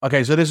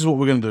Okay, so this is what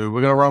we're going to do.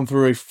 We're going to run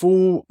through a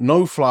full,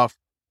 no fluff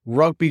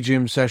rugby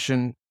gym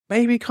session,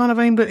 maybe kind of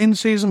aimed at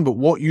in-season, but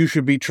what you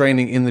should be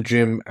training in the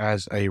gym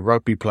as a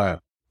rugby player.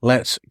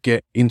 Let's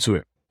get into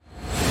it.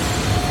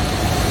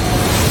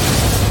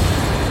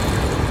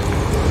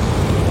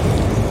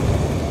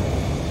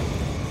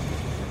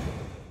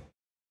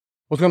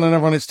 What's going on,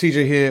 everyone? It's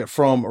TJ here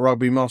from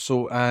Rugby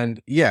Muscle,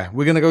 and yeah,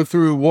 we're going to go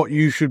through what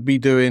you should be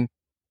doing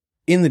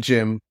in the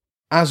gym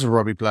as a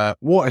rugby player,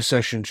 what a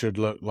session should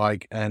look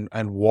like, and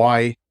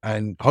why.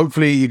 And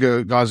hopefully you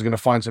guys are going to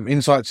find some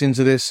insights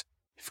into this.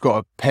 If you've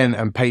got a pen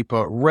and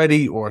paper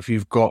ready, or if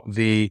you've got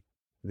the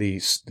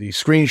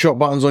screenshot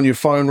buttons on your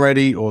phone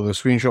ready, or the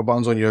screenshot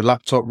buttons on your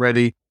laptop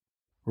ready,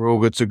 we're all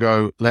good to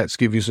go. Let's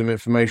give you some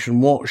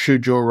information. What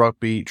should your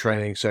rugby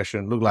training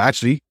session look like?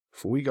 Actually,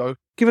 before we go,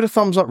 give it a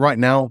thumbs up right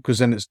now, because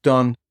then it's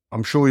done.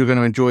 I'm sure you're going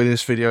to enjoy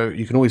this video.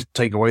 You can always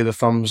take away the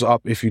thumbs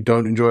up if you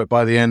don't enjoy it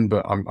by the end,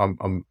 but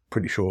I'm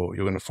pretty sure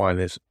you're going to find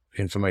this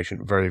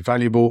information very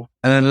valuable.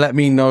 And then let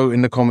me know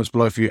in the comments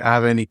below if you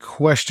have any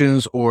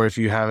questions or if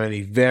you have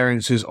any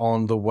variances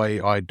on the way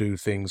I do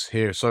things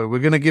here. So we're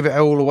going to give it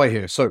all away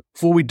here. So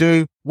before we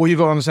do, what you've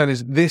got to understand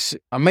is this.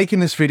 I'm making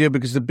this video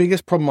because the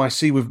biggest problem I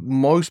see with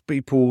most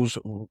people's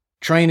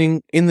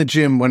training in the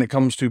gym when it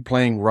comes to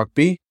playing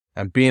rugby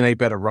and being a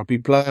better rugby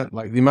player,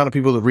 like the amount of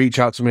people that reach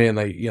out to me and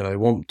they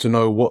want to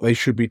know what they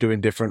should be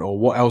doing different, or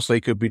what else they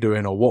could be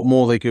doing, or what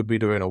more they could be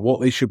doing, or what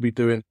they should be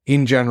doing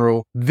in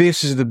general.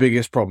 This is the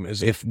biggest problem,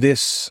 is if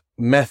this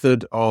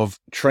method of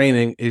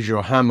training is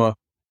your hammer,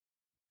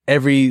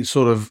 every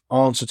sort of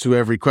answer to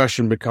every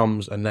question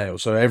becomes a nail.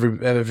 So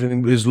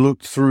everything is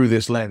looked through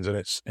this lens, and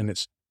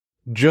it's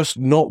just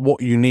not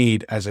what you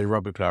need as a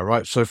rugby player,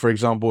 right? So for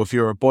example, if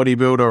you're a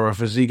bodybuilder or a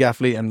physique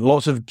athlete, and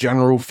lots of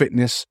general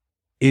fitness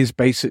is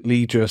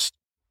basically just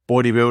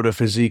bodybuilder,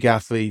 physique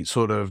athlete,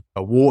 sort of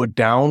watered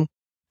down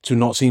to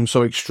not seem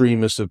so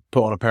extreme as to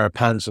put on a pair of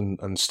pants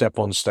and step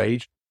on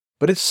stage.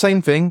 But it's the same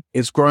thing.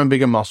 It's growing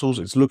bigger muscles.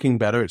 It's looking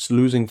better. It's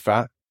losing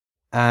fat.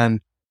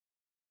 And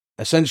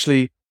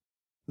essentially,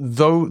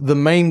 though the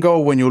main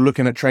goal when you're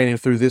looking at training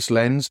through this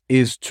lens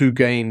is to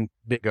gain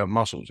bigger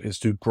muscles, is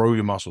to grow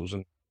your muscles.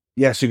 And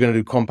yes, you're going to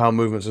do compound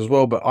movements as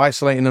well, but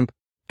isolating them,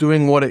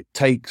 doing what it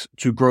takes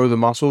to grow the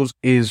muscles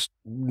is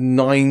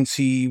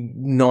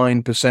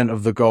 99%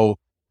 of the goal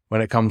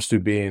when it comes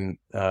to being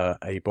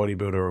a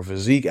bodybuilder or a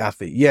physique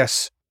athlete.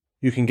 Yes,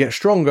 you can get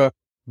stronger,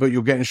 but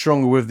you're getting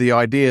stronger with the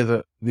idea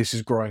that this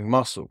is growing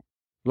muscle.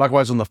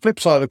 Likewise, on the flip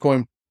side of the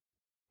coin,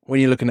 when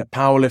you're looking at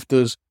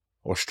powerlifters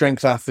or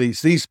strength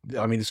athletes, this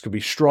could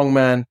be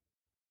strongman,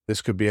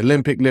 this could be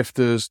Olympic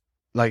lifters,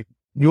 like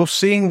you're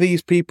seeing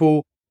these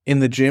people in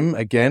the gym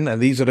again,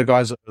 and these are the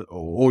guys,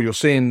 or you're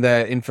seeing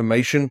their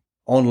information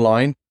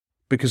online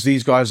because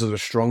these guys are the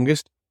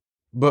strongest.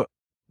 But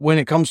when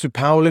it comes to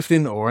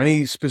powerlifting or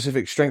any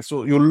specific strength,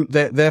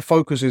 their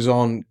focus is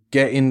on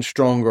getting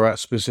stronger at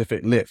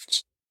specific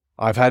lifts.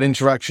 I've had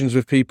interactions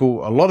with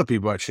people, a lot of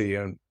people actually,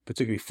 and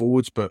particularly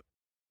forwards, but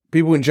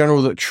people in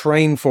general that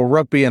train for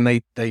rugby, and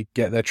they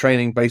get their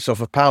training based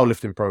off of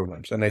powerlifting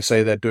programs, and they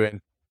say they're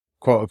doing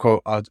quote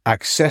unquote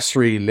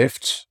accessory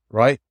lifts,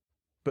 right?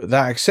 But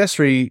that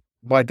accessory,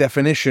 by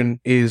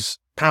definition, is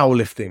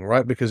powerlifting,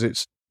 right? Because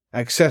it's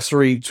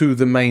accessory to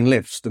the main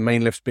lifts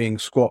being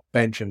squat,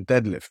 bench, and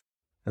deadlift.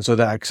 And so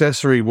that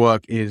accessory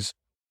work is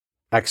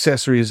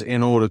accessories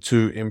in order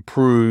to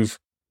improve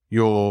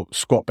your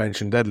squat, bench,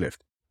 and deadlift.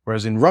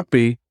 Whereas in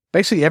rugby,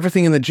 basically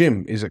everything in the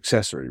gym is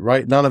accessory,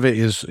 right? None of it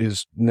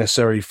is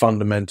necessarily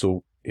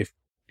fundamental if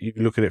you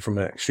look at it from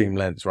an extreme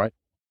lens, right?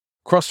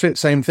 CrossFit,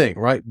 same thing,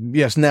 right?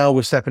 Yes, now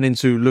we're stepping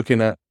into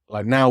looking at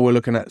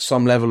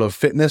some level of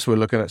fitness. We're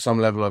looking at some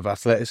level of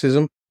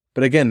athleticism.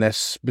 But again, there's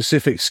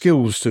specific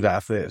skills to that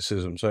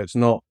athleticism. So it's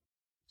not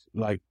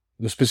like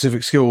the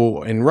specific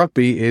skill in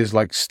rugby is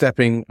like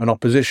stepping an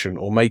opposition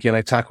or making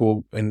a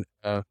tackle in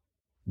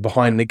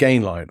behind the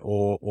gain line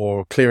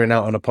or clearing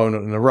out an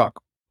opponent in a ruck.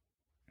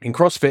 In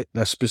CrossFit,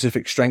 the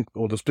specific strength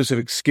or the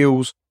specific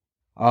skills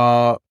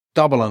are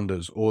double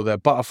unders or their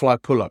butterfly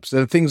pull-ups.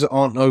 They're things that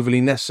aren't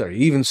overly necessary,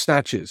 even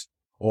snatches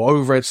or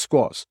overhead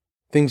squats.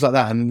 Things like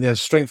that. And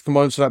there's strength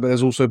components to that, but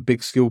there's also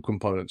big skill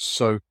components.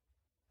 So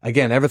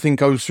again, everything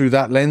goes through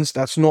that lens.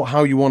 That's not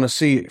how you want to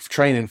see it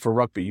training for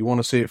rugby. You want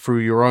to see it through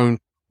your own,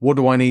 what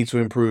do I need to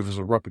improve as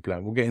a rugby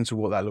player? We'll get into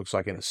what that looks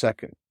like in a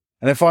second.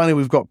 And then finally,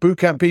 we've got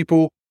bootcamp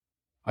people.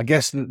 I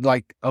guess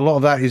like a lot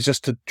of that is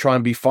just to try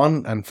and be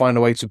fun and find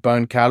a way to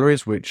burn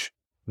calories, which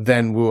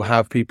then will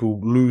have people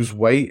lose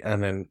weight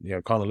and then,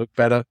 kind of look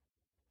better.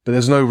 But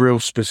there's no real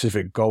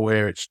specific goal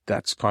here.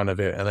 That's kind of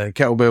it. And then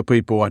kettlebell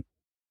people, I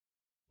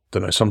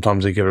don't know,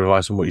 sometimes they give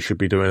advice on what you should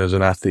be doing as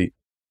an athlete.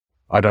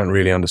 I don't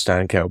really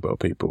understand kettlebell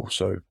people,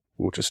 so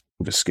we'll just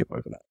skip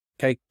over that.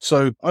 Okay,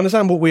 so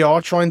understand what we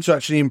are trying to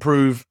actually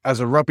improve as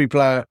a rugby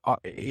player.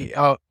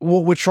 What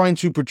we're trying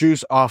to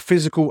produce are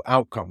physical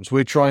outcomes.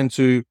 We're trying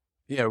to,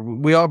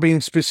 we are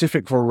being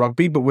specific for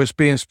rugby, but we're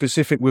being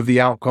specific with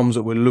the outcomes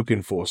that we're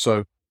looking for.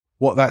 So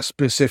what that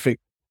specific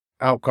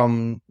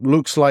outcome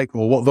looks like,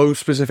 or what those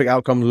specific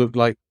outcomes look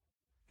like,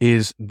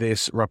 is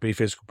this rugby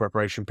physical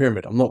preparation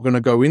pyramid. I'm not going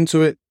to go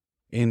into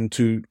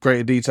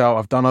greater detail.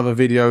 I've done other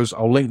videos.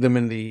 I'll link them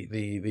in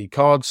the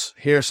cards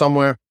here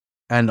somewhere,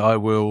 and I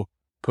will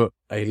put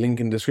a link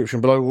in the description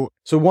below.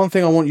 So one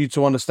thing I want you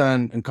to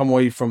understand and come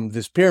away from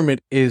this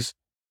pyramid is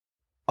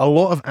a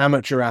lot of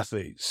amateur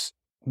athletes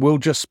will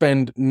just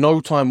spend no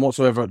time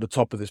whatsoever at the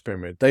top of this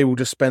pyramid. They will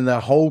just spend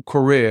their whole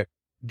career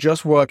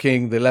just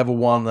working the level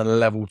 1 and the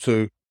level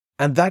 2,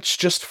 and that's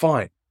just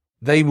fine.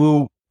 They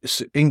will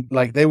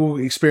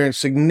experience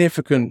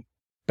significant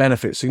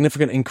benefits,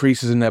 significant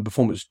increases in their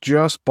performance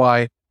just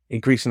by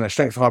increasing their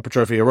strength,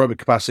 hypertrophy, aerobic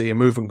capacity, and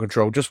movement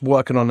control, just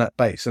working on that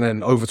base. And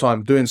then over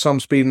time, doing some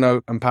speed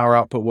and power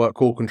output work,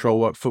 core control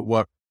work,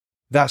 footwork,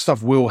 that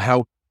stuff will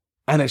help.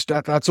 And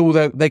that's all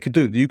they could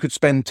do. You could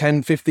spend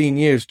 10, 15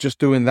 years just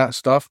doing that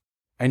stuff,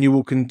 and you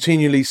will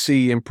continually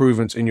see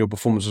improvements in your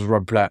performance as a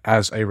rugby player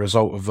as a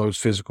result of those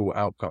physical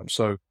outcomes.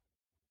 So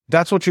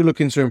that's what you're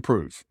looking to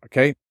improve,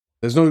 okay?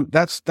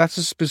 That's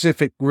as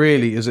specific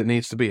really as it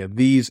needs to be, are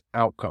these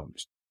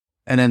outcomes.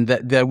 And then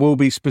there will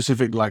be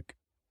specific, like,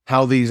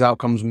 how these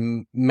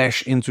outcomes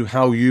mesh into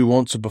how you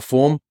want to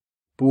perform,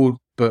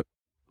 but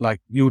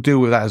like, you'll deal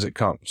with that as it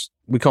comes.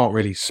 We can't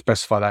really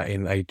specify that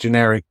in a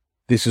generic,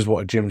 this is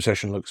what a gym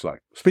session looks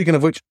like. Speaking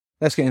of which,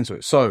 let's get into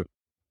it. So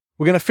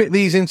we're going to fit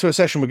these into a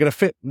session. We're going to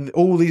fit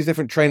all these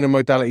different training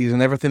modalities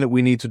and everything that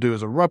we need to do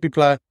as a rugby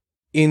player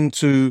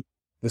into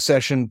the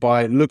session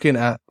by looking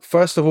at,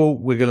 first of all,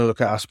 we're going to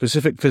look at our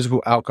specific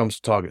physical outcomes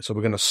to target. So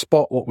we're going to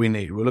spot what we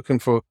need. We're looking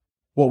for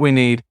what we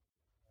need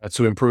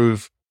to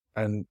improve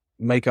and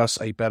make us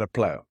a better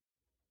player.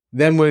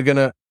 Then we're going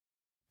to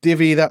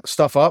divvy that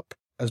stuff up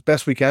as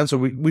best we can. So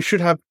we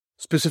should have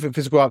specific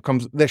physical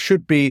outcomes. There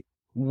should be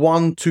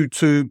 1 to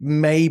 2,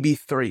 maybe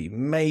three,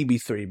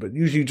 but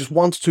usually just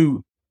 1 to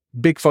 2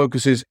 big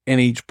focuses in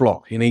each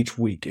block, in each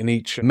week, in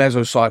each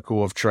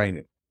mesocycle of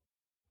training.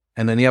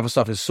 And then the other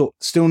stuff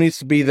still needs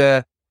to be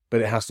there,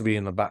 but it has to be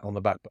on the back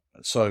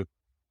burner. So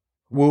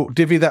we'll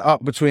divvy that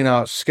up between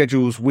our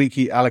schedule's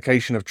weekly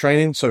allocation of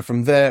training. So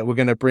from there, we're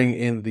going to bring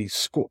in the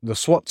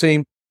SWAT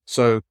team.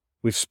 So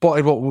we've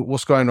spotted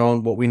what's going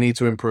on, what we need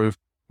to improve.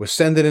 We're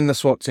sending in the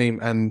SWAT team,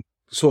 and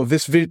sort of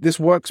this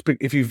works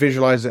if you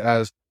visualize it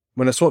as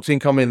when a SWAT team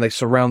come in, they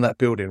surround that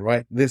building,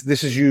 right?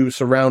 This is you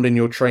surrounding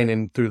your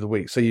training through the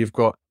week. So you've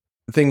got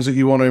things that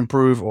you want to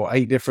improve, or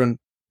 8 different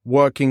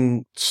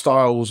working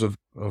styles of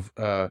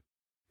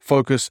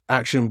focus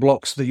action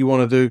blocks that you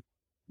want to do.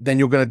 Then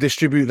you're going to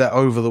distribute that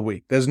over the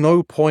week. There's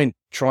no point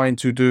trying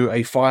to do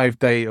a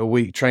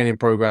 5-day-a-week training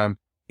program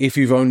if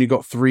you've only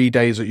got 3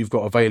 days that you've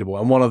got available.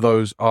 And one of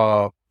those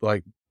are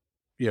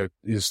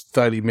is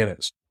 30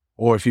 minutes.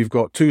 Or if you've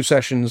got 2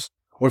 sessions,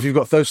 or if you've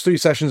got those 3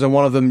 sessions and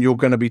one of them you're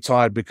going to be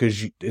tired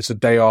because it's a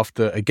day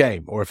after a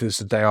game, or if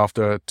it's a day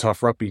after a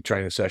tough rugby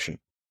training session.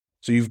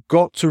 So you've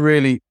got to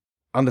really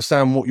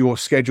understand what your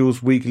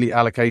schedule's weekly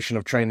allocation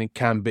of training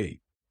can be.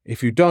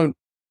 If you don't,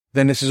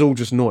 then this is all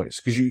just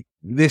noise, because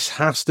this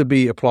has to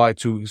be applied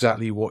to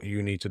exactly what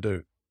you need to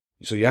do.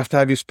 So you have to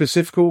have your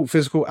specific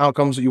physical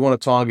outcomes that you want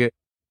to target.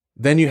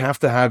 Then you have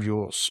to have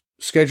your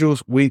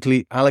schedule's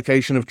weekly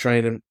allocation of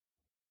training,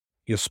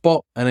 your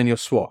spot, and then your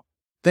SWAT.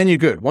 Then you're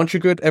good. Once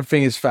you're good,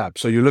 everything is fab.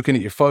 So you're looking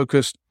at your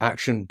focused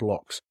action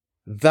blocks.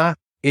 That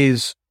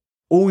is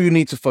all you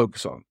need to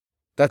focus on.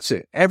 That's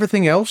it.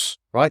 Everything else,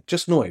 right?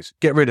 Just noise.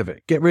 Get rid of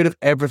it. Get rid of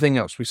everything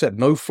else. We said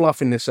no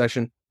fluff in this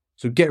session.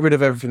 So get rid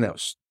of everything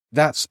else.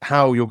 That's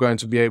how you're going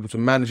to be able to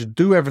manage to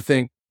do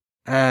everything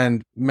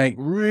and make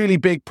really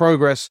big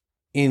progress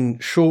in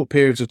short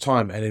periods of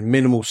time and in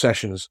minimal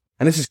sessions.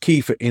 And this is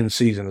key for in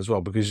season as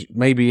well, because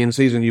maybe in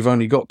season you've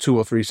only got 2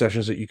 or 3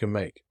 sessions that you can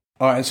make.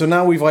 All right, and so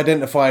now we've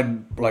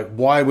identified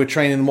why we're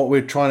training, what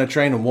we're trying to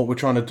train, and what we're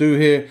trying to do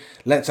here.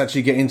 Let's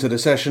actually get into the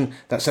session.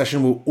 That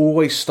session will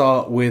always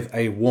start with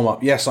a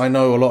warm-up. Yes, I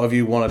know a lot of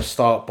you want to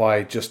start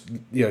by just,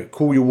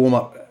 call your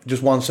warm-up,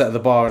 just 1 set of the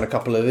bar and a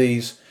couple of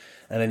these,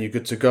 and then you're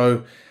good to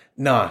go.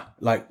 Nah,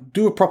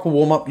 do a proper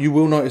warm-up. You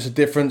will notice a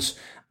difference.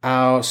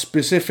 Our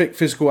specific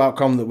physical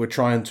outcome that we're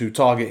trying to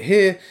target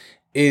here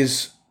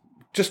is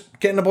just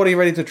getting the body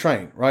ready to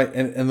train, right?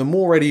 And the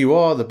more ready you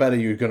are, the better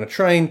you're going to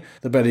train.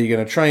 The better you're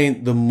going to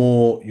train, the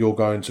more you're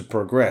going to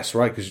progress,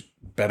 right? Because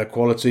better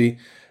quality,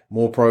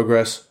 more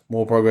progress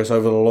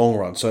over the long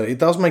run. So it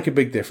does make a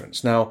big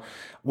difference. Now,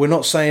 we're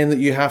not saying that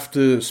you have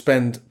to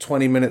spend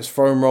 20 minutes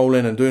foam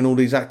rolling and doing all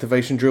these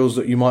activation drills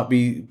that you might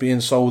be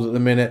being sold at the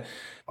minute.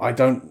 I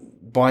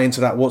don't buy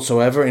into that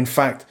whatsoever. In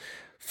fact,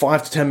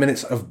 5 to 10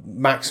 minutes of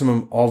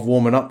maximum of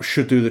warming up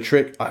should do the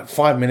trick.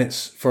 5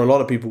 minutes for a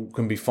lot of people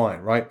can be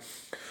fine, right?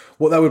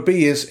 What that would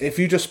be is if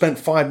you just spent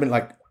 5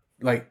 minutes,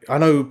 I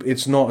know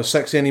it's not as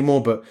sexy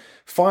anymore, but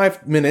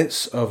 5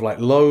 minutes of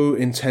low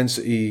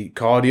intensity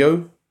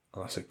cardio.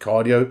 I said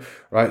cardio,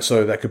 right?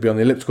 So that could be on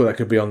the elliptical, that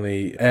could be on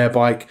the air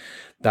bike,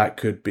 that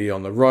could be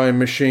on the rowing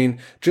machine.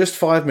 Just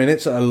 5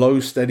 minutes at a low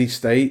steady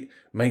state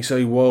makes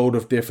a world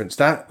of difference.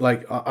 That,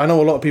 I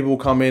know a lot of people will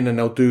come in and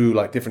they'll do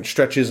different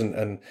stretches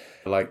and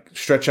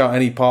stretch out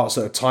any parts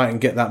that are tight and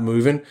get that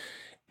moving.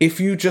 if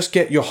you just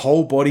get your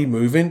whole body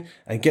moving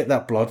and get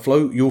that blood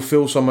flow, you'll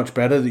feel so much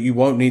better that you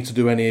won't need to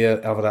do any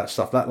of that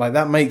stuff.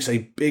 That makes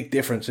a big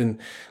difference in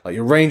like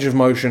your range of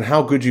motion,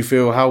 how good you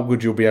feel, how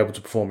good you'll be able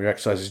to perform your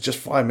exercises. Just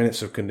 5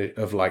 minutes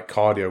of like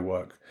cardio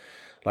work,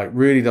 like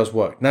really does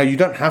work. Now you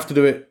don't have to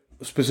do it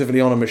specifically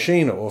on a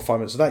machine or 5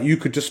 minutes of that. You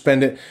could just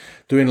spend it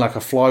doing like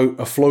a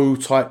flow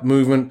type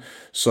movement.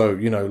 So,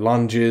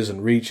 lunges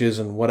and reaches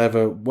and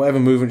whatever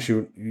movements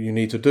you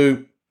need to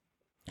do.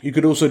 You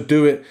could also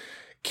do it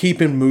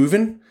keeping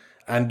moving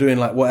and doing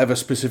like whatever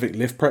specific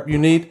lift prep you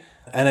need,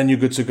 and then you're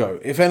good to go.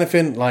 If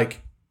anything,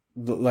 like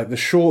the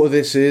shorter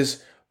this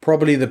is,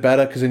 probably the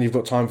better, because then you've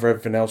got time for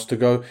everything else to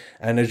go.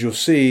 And as you'll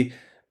see,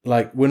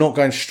 like we're not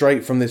going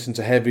straight from this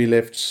into heavy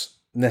lifts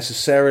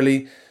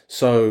necessarily.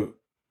 So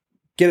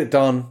get it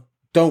done.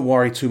 Don't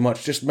worry too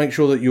much. Just make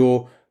sure that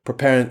you're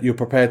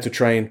prepared to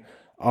train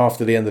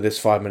after the end of this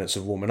 5 minutes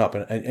of warming up,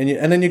 and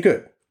then you're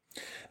good.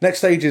 Next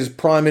stage is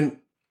priming.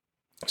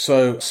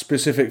 So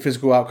specific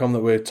physical outcome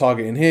that we're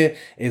targeting here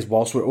is,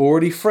 whilst we're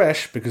already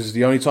fresh, because it's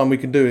the only time we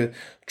can do it,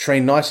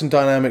 train nice and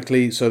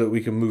dynamically so that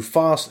we can move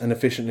fast and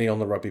efficiently on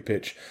the rugby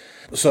pitch.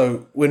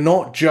 So we're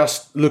not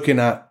just looking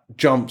at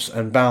jumps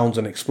and bounds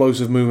and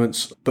explosive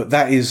movements, but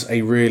that is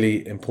a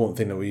really important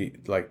thing that we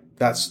like.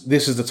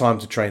 This is the time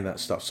to train that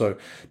stuff. So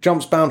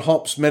jumps, bound,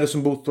 hops,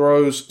 medicine ball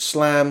throws,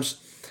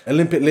 slams,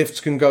 Olympic lifts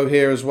can go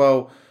here as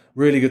well.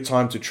 Really good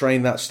time to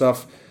train that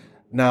stuff.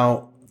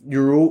 Now,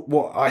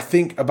 what I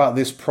think about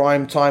this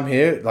prime time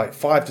here, like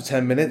 5 to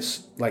 10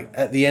 minutes, like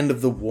at the end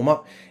of the warm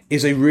up,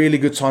 is a really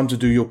good time to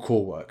do your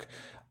core work.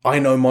 I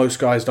know most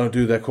guys don't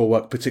do their core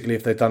work, particularly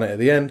if they've done it at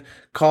the end.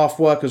 Calf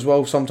work as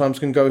well sometimes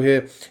can go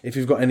here. If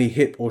you've got any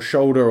hip or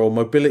shoulder or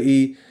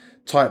mobility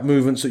type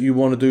movements that you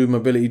want to do,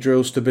 mobility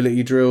drills,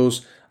 stability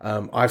drills,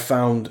 I've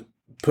found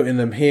putting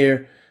them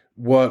here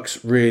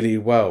works really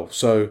well.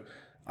 So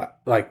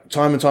like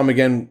time and time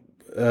again,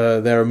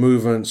 there are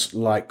movements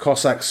like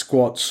Cossack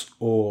squats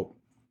or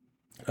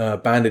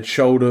banded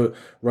shoulder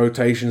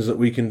rotations that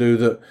we can do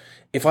that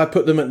if I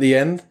put them at the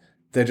end,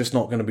 they're just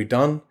not going to be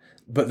done.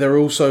 But they're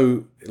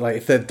also, like,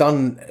 if they're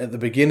done at the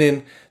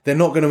beginning, they're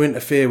not going to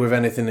interfere with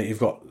anything that you've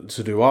got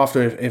to do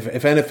after.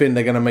 If anything,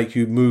 they're going to make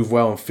you move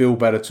well and feel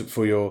better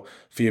for your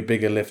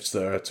bigger lifts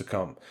that are to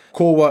come.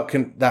 Core work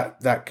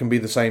can be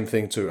the same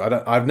thing too.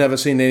 I've never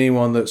seen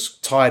anyone that's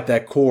tired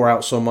their core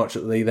out so much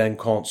that they then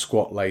can't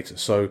squat later.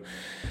 So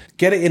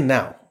get it in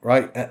now,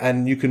 right?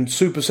 And you can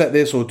superset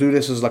this or do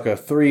this as like a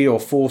 3 or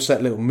 4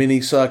 set little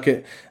mini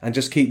circuit and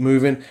just keep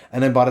moving.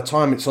 And then by the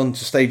time it's on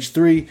to stage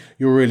 3,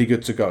 you're really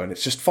good to go. And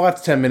it's just 5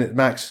 to 10 minutes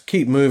max.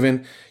 Keep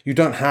moving. You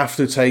don't have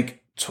to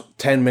take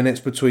 10 minutes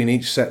between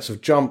each sets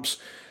of jumps.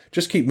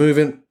 Just keep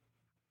moving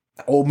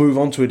or move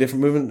on to a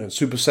different movement and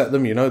superset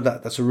them.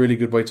 That's a really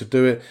good way to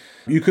do it.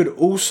 You could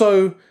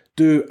also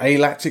do a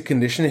lactic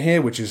conditioning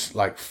here, which is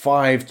like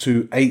 5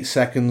 to 8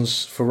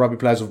 seconds for rugby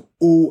players of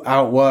all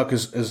out work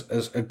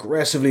as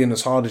aggressively and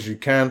as hard as you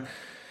can.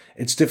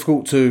 It's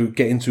difficult to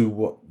get into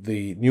what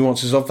the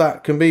nuances of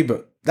that can be,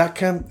 but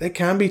it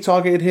can be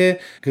targeted here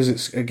because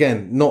it's,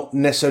 again, not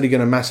necessarily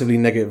going to massively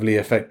negatively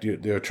affect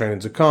your training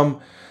to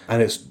come,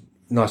 and it's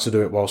nice to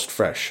do it whilst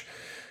fresh.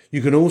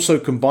 You can also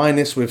combine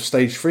this with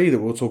stage 3 that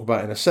we'll talk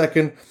about in a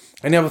second.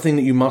 And the other thing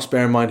that you must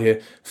bear in mind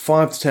here,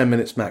 5 to 10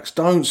 minutes max.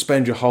 Don't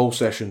spend your whole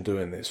session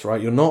doing this, right?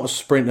 You're not a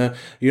sprinter.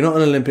 You're not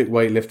an Olympic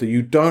weightlifter.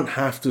 You don't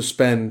have to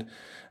spend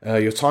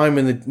your time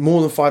in the more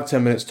than 5 to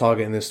 10 minutes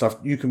targeting this stuff.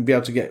 You can be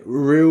able to get a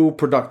real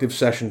productive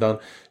session done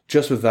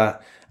just with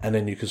that, and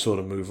then you can sort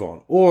of move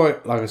on.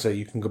 Or, like I say,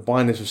 you can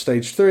combine this with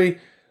stage 3,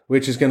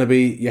 which is going to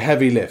be your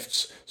heavy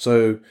lifts.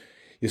 So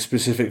your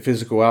specific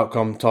physical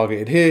outcome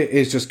targeted here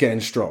is just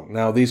getting strong.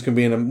 Now, these can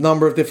be in a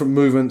number of different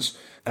movements.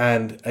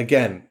 And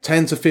again,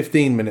 10 to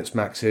 15 minutes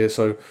max here.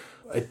 So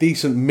a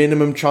decent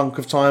minimum chunk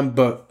of time,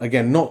 but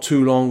again, not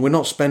too long. We're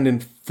not spending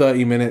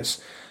 30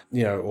 minutes,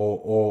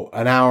 or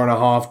an hour and a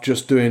half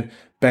just doing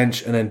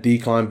bench and then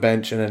decline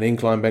bench and then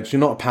incline bench. You're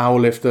not a power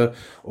lifter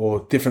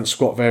or different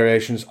squat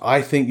variations.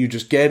 I think you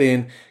just get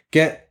in,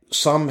 get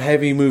some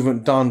heavy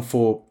movement done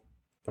for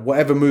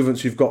whatever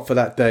movements you've got for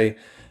that day,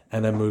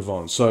 and then move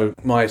on. So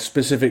my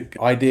specific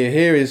idea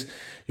here is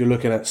you're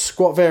looking at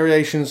squat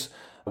variations,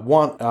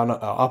 an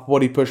upper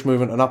body push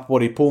movement, an upper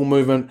body pull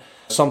movement,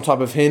 some type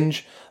of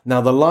hinge.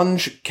 Now the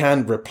lunge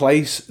can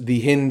replace the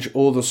hinge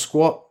or the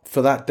squat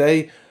for that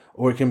day,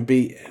 or it can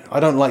be, I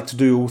don't like to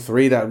do all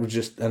 3. That would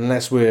just,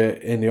 unless we're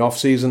in the off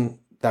season,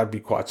 that would be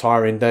quite a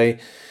tiring day.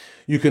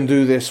 You can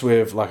do this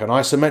with like an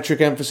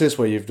isometric emphasis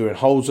where you're doing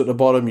holds at the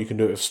bottom. You can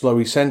do it with slow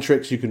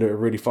eccentrics. You can do it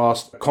really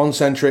fast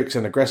concentrics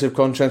and aggressive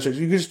concentrics.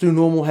 You can just do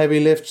normal heavy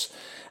lifts.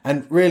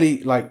 And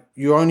really, like,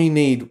 you only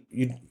need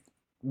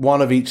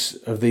one of each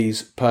of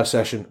these per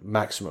session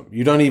maximum.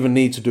 You don't even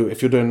need to do it.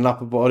 If you're doing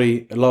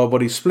a lower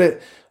body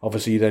split,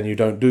 obviously then you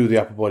don't do the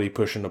upper body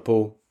push and the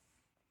pull.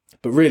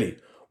 But really,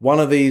 one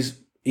of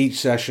these each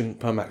session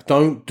per max.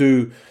 Don't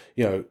do,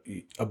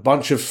 a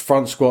bunch of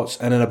front squats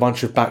and then a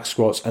bunch of back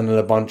squats and then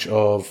a bunch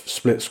of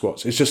split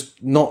squats. It's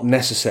just not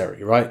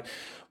necessary, right?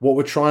 What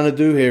we're trying to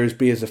do here is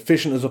be as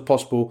efficient as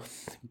possible,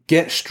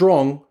 get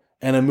strong,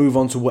 and then move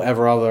on to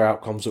whatever other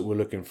outcomes that we're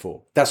looking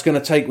for. That's going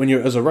to take, when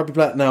you're as a rugby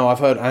player, now I've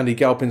heard Andy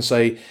Galpin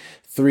say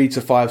 3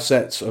 to 5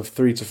 sets of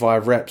 3 to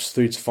 5 reps,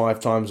 3 to 5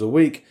 times a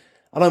week.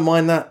 I don't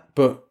mind that,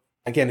 but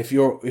again, if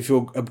your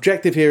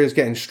objective here is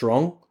getting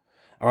strong,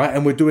 all right,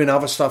 and we're doing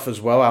other stuff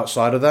as well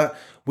outside of that,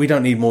 we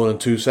don't need more than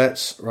 2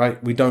 sets,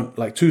 right? We don't,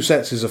 2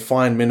 sets is a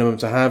fine minimum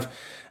to have,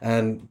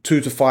 and 2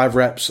 to 5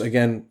 reps,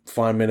 again,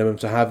 fine minimum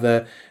to have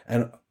there.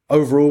 And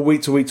overall,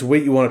 week to week to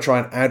week, you want to try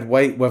and add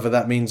weight, whether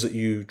that means that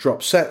you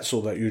drop sets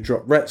or that you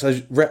drop reps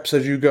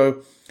as you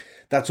go.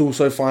 That's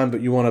also fine,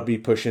 but you want to be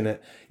pushing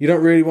it. You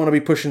don't really want to be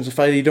pushing to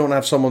failure. You don't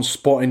have someone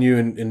spotting you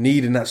and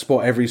needing that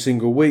spot every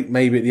single week.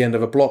 Maybe at the end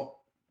of a block,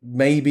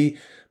 maybe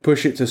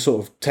push it to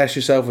sort of test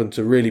yourself and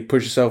to really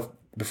push yourself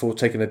before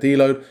taking a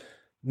deload.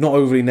 Not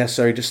overly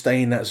necessary. Just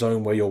stay in that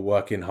zone where you're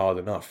working hard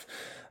enough.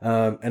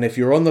 And if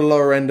you're on the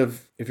lower end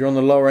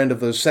of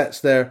those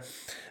sets there,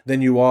 then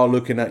you are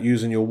looking at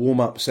using your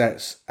warm-up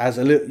sets as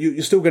a little.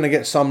 You're still going to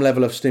get some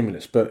level of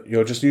stimulus, but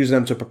you're just using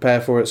them to prepare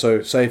for it.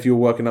 So, say if you're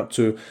working up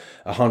to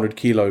 100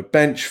 kilo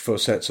bench for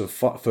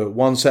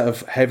one set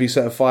of heavy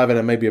set of 5, and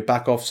then maybe a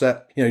back off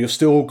set, you're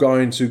still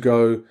going to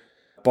go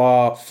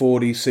bar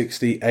 40,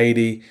 60,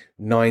 80,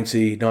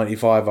 90,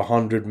 95,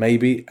 100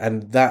 maybe,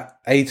 and that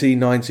 80,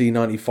 90,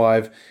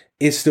 95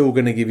 is still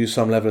going to give you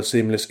some level of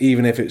stimulus,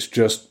 even if it's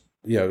just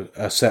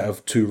a set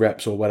of 2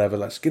 reps or whatever.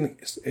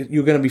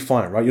 You're going to be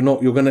fine, right?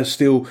 You're going to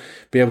still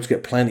be able to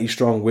get plenty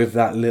strong with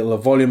that little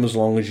of volume, as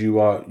long as you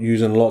are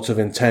using lots of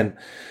intent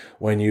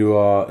when you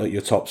are at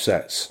your top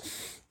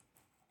sets.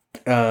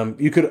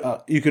 You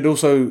could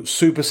also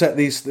superset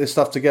this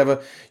stuff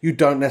together. You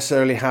don't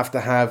necessarily have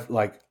to have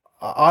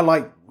I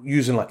like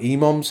using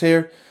EMOMs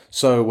here.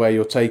 So where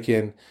you're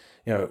taking,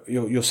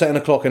 you're setting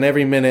a clock, and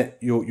every minute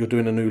you're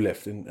doing a new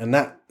lift, and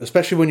that,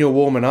 especially when you're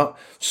warming up,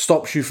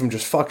 stops you from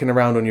just fucking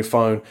around on your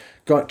phone,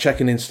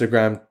 checking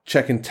Instagram,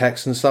 checking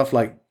texts and stuff.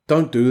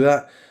 Don't do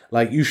that.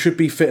 You should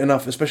be fit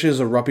enough, especially as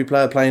a rugby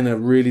player playing a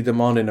really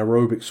demanding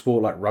aerobic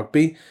sport like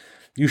rugby.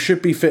 You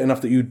should be fit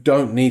enough that you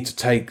don't need to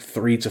take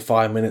 3 to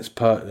 5 minutes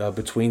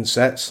between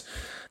sets.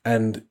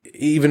 And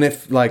even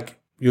if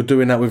you're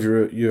doing that with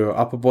your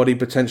upper body,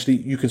 potentially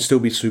you can still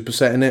be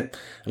supersetting it.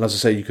 And as I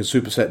say, you can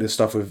superset this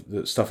stuff with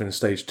the stuff in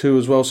stage 2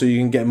 as well, so you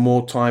can get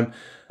more time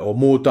or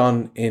more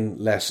done in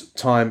less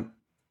time,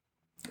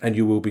 and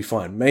you will be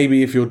fine.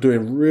 Maybe if you're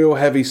doing real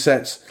heavy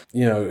sets,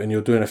 and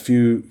you're doing a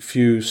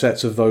few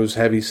sets of those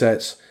heavy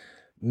sets,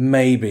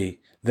 maybe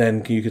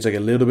then you can take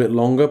a little bit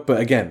longer. But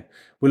again,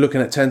 we're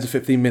looking at 10 to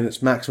 15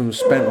 minutes maximum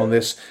spent on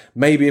this.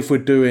 Maybe if we're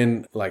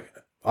doing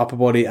upper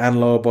body and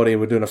lower body,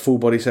 and we're doing a full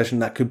body session,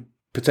 that could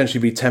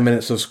potentially be 10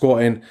 minutes of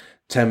squatting,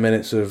 10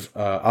 minutes of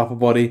upper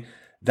body.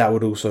 That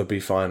would also be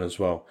fine as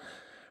well.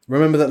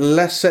 Remember that the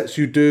less sets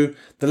you do,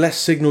 the less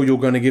signal you're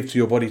going to give to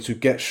your body to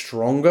get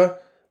stronger,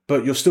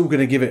 but you're still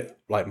going to give it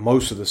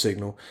most of the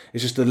signal.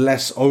 It's just the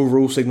less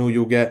overall signal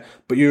you'll get,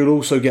 but you'll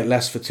also get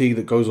less fatigue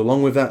that goes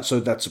along with that. So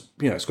that's,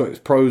 it's got its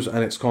pros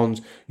and its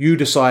cons. You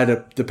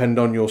decide, depend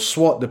on your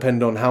SWOT,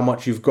 depend on how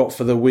much you've got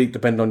for the week,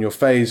 depend on your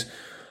phase,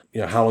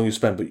 how long you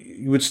spend, but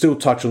you would still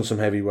touch on some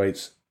heavy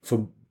weights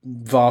for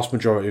vast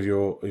majority of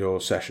your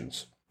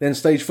sessions. Then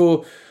stage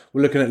 4,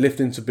 we're looking at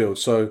lifting to build.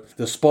 So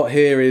the spot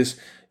here is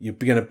you're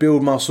going to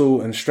build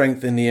muscle and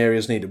strength in the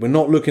areas needed. We're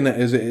not looking at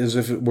it as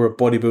if we're a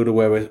bodybuilder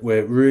where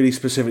we're really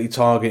specifically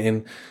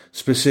targeting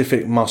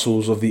specific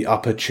muscles of the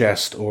upper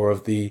chest or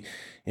of the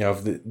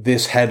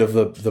this head of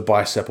the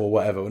bicep or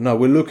whatever. No,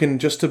 we're looking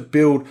just to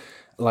build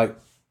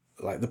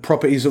the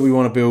properties that we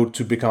want to build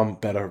to become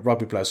better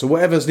rugby players. So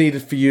whatever's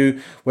needed for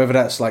you, whether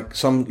that's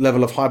some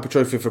level of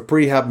hypertrophy for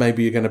prehab,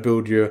 maybe you're going to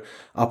build your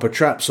upper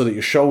trap so that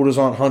your shoulders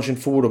aren't hunching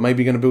forward, or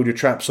maybe you're going to build your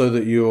trap so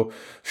that you're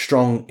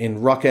strong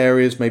in ruck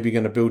areas, maybe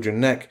you're going to build your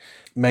neck,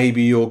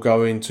 maybe you are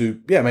going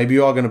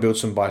to build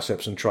some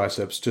biceps and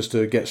triceps just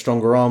to get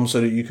stronger arms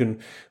so that you can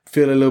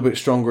feel a little bit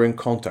stronger in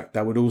contact.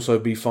 That would also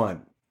be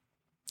fine.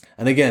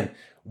 And again,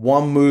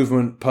 one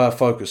movement per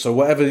focus. So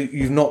whatever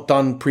you've not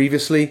done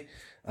previously,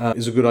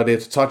 is a good idea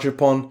to touch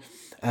upon,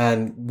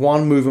 and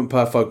one movement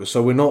per focus.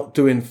 So we're not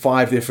doing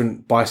 5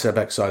 different bicep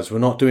exercises. We're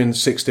not doing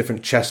 6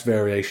 different chest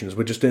variations.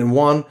 We're just doing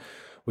one.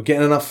 We're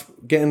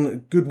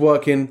getting good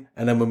work in,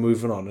 and then we're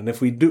moving on. And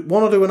if we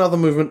want to do another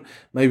movement,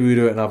 maybe we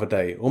do it another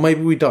day, or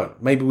maybe we don't.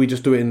 Maybe we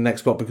just do it in the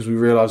next block because we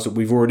realize that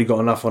we've already got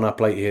enough on our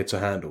plate here to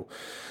handle.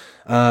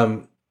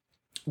 1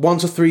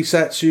 to 3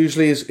 sets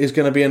usually is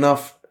going to be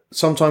enough.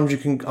 Sometimes you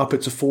can up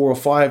it to 4 or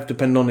 5,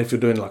 depending on if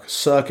you're doing a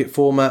circuit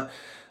format.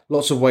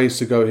 Lots of ways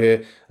to go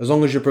here. As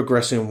long as you're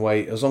progressing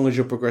weight, as long as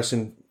you're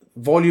progressing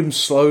volume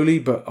slowly,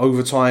 but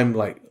over time,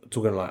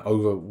 talking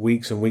over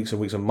weeks and weeks and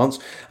weeks and months,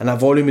 and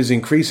that volume is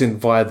increasing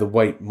via the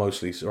weight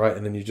mostly, right?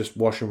 And then you just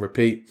wash and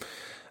repeat.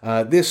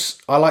 This,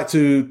 I like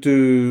to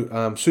do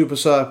super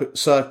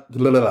circuits,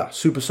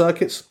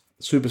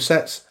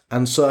 supersets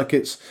and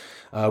circuits.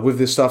 with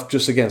this stuff,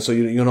 just again, so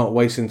you're not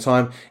wasting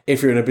time.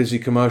 If you're in a busy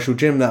commercial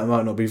gym, that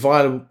might not be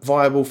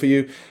viable for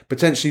you.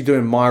 Potentially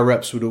doing my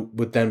reps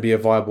would then be a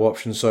viable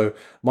option. So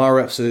my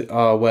reps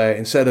are where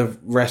instead of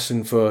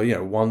resting for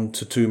 1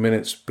 to 2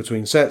 minutes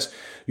between sets,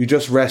 you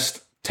just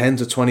rest 10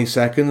 to 20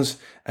 seconds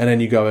and then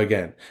you go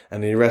again.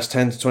 And then you rest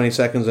 10 to 20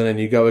 seconds and then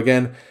you go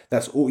again.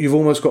 That's all. You've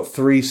almost got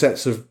 3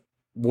 sets of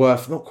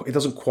worth. It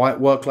doesn't quite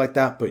work like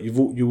that, but you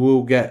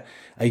will get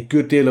a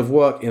good deal of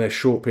work in a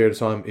short period of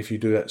time if you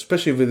do that,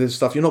 especially with this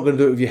stuff. You're not going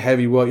to do it with your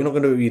heavy work. You're not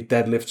going to do it with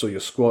your deadlifts or your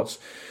squats.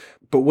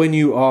 But when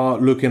you are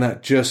looking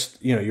at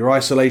just, your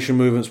isolation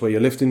movements where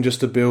you're lifting just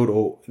to build,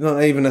 or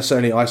not even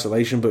necessarily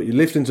isolation, but you're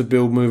lifting to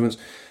build movements,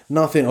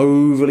 nothing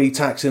overly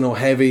taxing or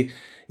heavy,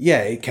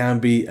 it can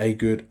be a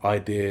good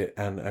idea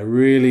and a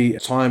really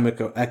time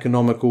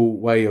economical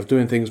way of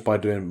doing things by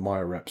doing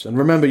myo reps. And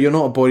remember, you're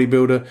not a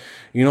bodybuilder.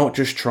 You're not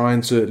just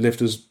trying to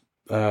lift as,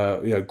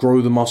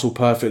 grow the muscle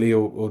perfectly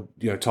or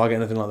target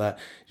anything like that.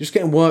 You're just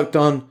getting work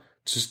done.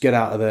 Just get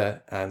out of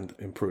there and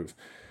improve.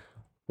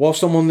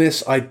 Whilst I'm on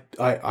this,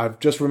 I've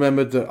just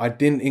remembered that I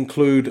didn't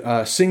include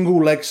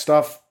single leg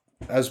stuff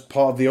as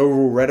part of the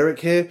overall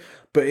rhetoric here.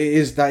 But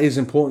that is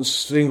important.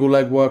 Single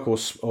leg work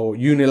or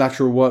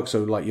unilateral work,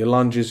 so like your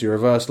lunges, your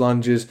reverse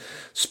lunges,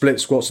 split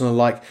squats and the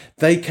like,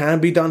 they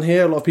can be done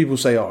here. A lot of people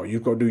say,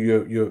 you've got to do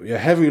your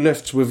heavy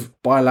lifts with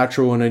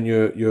bilateral and then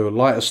your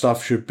lighter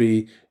stuff should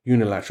be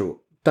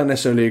unilateral. Don't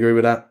necessarily agree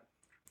with that.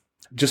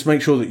 Just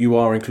make sure that you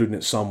are including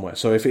it somewhere.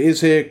 So if it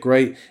is here,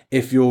 great.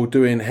 If you're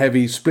doing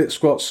heavy split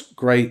squats,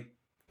 great.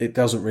 It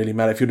doesn't really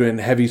matter. If you're doing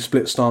heavy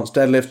split stance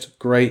deadlift,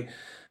 great.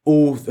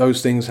 All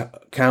those things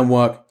can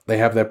work. They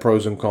have their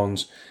pros and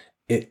cons.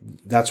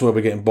 That's where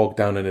we're getting bogged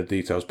down in the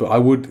details. But I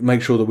would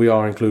make sure that we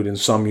are including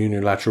some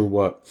unilateral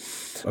work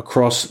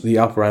across the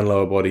upper and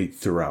lower body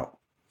throughout.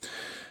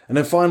 And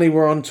then finally,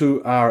 we're on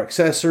to our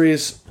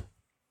accessories.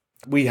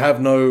 We have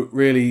no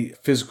really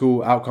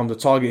physical outcome to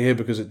target here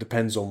because it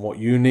depends on what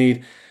you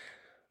need.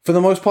 For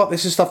the most part,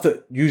 this is stuff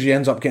that usually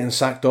ends up getting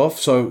sacked off.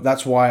 So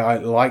that's why I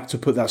like to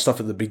put that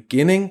stuff at the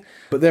beginning.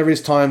 But there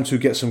is time to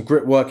get some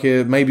grip work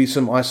here, maybe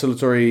some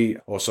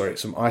isolation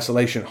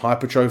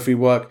hypertrophy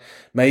work,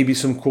 maybe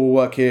some core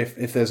work here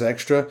if there's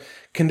extra.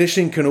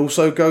 Conditioning can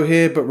also go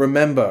here, but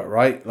remember,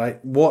 right?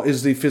 Like, what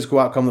is the physical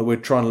outcome that we're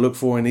trying to look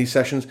for in these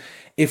sessions?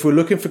 If we're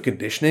looking for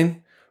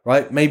conditioning,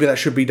 right, maybe that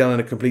should be done in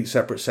a complete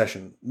separate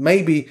session.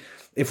 Maybe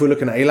if we're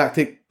looking at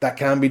alactic, that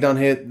can be done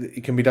here.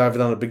 It can be either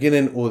done at the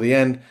beginning or the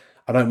end.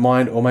 I don't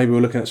mind. Or maybe we're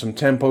looking at some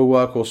tempo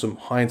work or some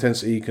high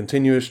intensity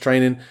continuous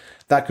training.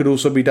 That could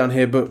also be done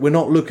here, but we're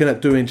not looking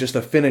at doing just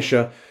a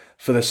finisher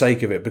for the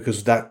sake of it,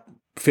 because that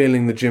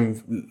feeling the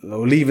gym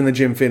or leaving the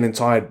gym feeling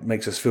tired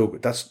makes us feel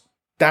good.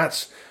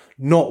 That's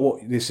not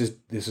what this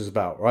is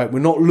about, right? We're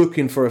not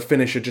looking for a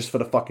finisher just for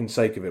the fucking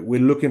sake of it. We're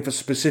looking for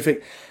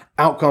specific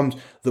outcomes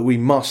that we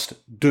must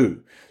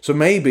do. So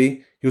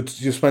maybe you're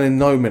spending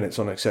no minutes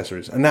on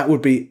accessories, and that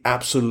would be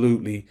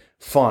absolutely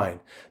fine.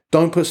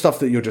 Don't put stuff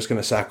that you're just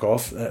going to sack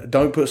off.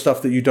 Don't put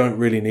stuff that you don't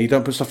really need.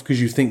 Don't put stuff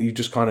because you think you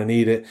just kind of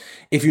need it.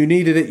 If you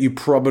needed it, you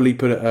probably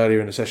put it earlier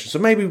in the session. So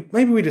maybe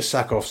we just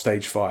sack off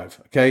stage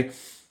 5, okay?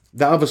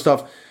 That other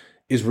stuff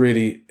is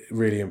really,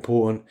 really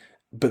important.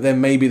 But then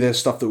maybe there's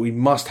stuff that we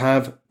must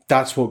have.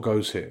 That's what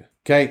goes here,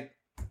 okay?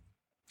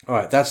 All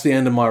right, that's the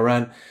end of my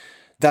rant.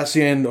 That's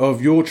the end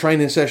of your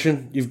training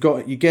session. You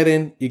get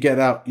in, you get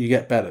out, you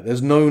get better.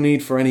 There's no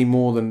need for any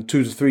more than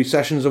 2 to 3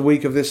 sessions a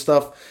week of this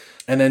stuff.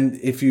 And then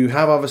if you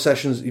have other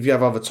sessions, if you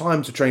have other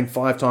time to train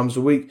 5 times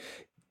a week,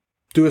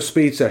 do a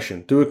speed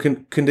session, do a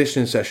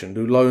conditioning session,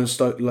 do low,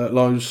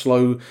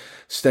 slow,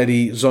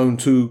 steady zone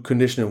 2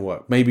 conditioning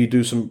work. Maybe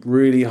do some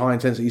really high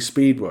intensity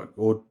speed work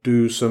or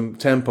do some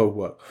tempo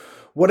work.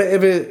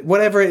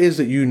 Whatever it is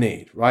that you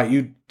need, right?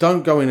 You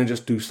don't go in and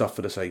just do stuff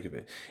for the sake of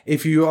it.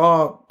 If you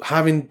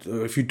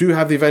do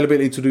have the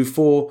availability to do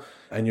 4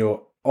 and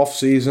you're off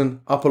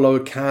season, upper lower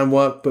can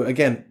work, but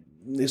again,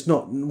 it's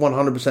not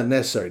 100%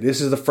 necessary.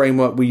 This is the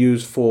framework we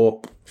use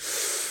for,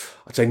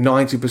 I'd say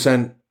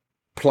 90%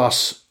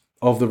 plus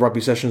of the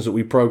rugby sessions that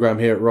we program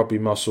here at Rugby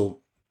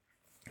Muscle.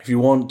 If you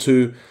want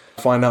to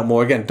find out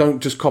more, again,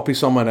 don't just copy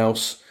someone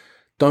else.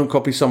 Don't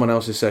copy someone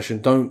else's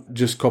session. Don't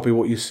just copy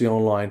what you see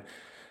online.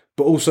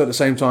 But also at the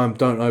same time,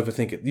 don't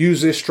overthink it.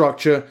 Use this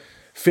structure,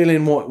 fill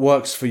in what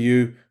works for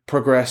you,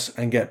 progress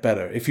and get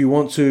better. If you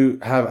want to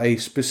have a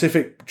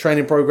specific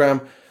training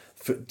program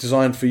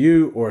designed for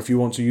you, or if you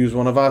want to use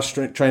one of our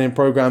training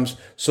programs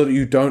so that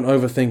you don't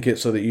overthink it,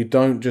 so that you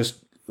don't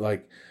just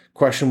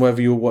question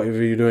whether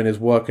whatever you're doing is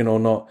working or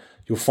not,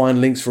 you'll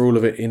find links for all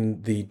of it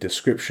in the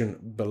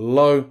description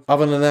below.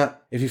 Other than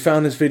that, if you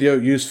found this video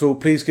useful,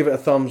 please give it a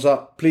thumbs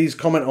up. Please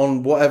comment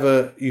on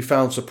whatever you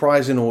found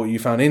surprising or what you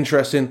found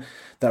interesting.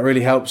 That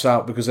really helps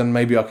out, because then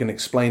maybe I can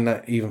explain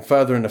that even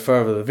further in the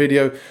further of the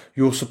video.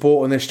 Your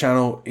support on this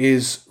channel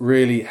is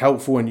really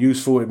helpful and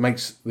useful. It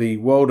makes the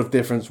world of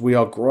difference. We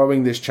are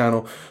growing this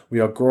channel. We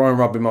are growing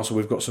Rugby Muscle.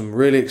 We've got some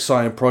really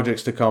exciting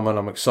projects to come, and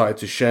I'm excited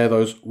to share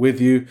those with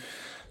you.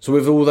 So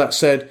with all that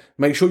said,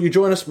 make sure you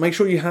join us. Make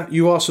sure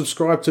you are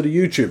subscribed to the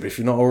YouTube if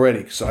you're not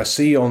already. Because I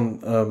see on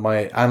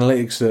my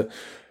analytics that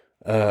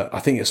I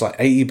think it's like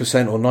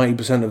 80% or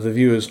 90% of the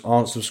viewers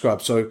aren't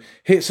subscribed. So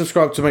hit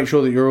subscribe to make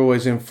sure that you're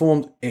always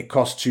informed. It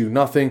costs you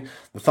nothing.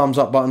 The thumbs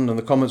up button and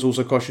the comments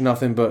also cost you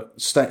nothing, but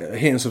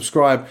hitting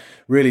subscribe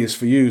really is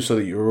for you so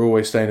that you're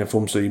always staying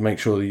informed, so you make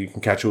sure that you can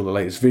catch all the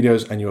latest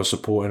videos and you're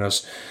supporting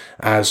us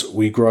as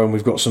we grow, and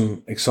we've got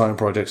some exciting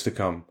projects to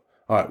come.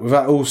 All right, with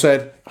that all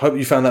said, I hope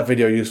you found that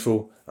video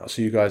useful. I'll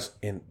see you guys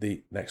in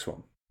the next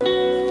one.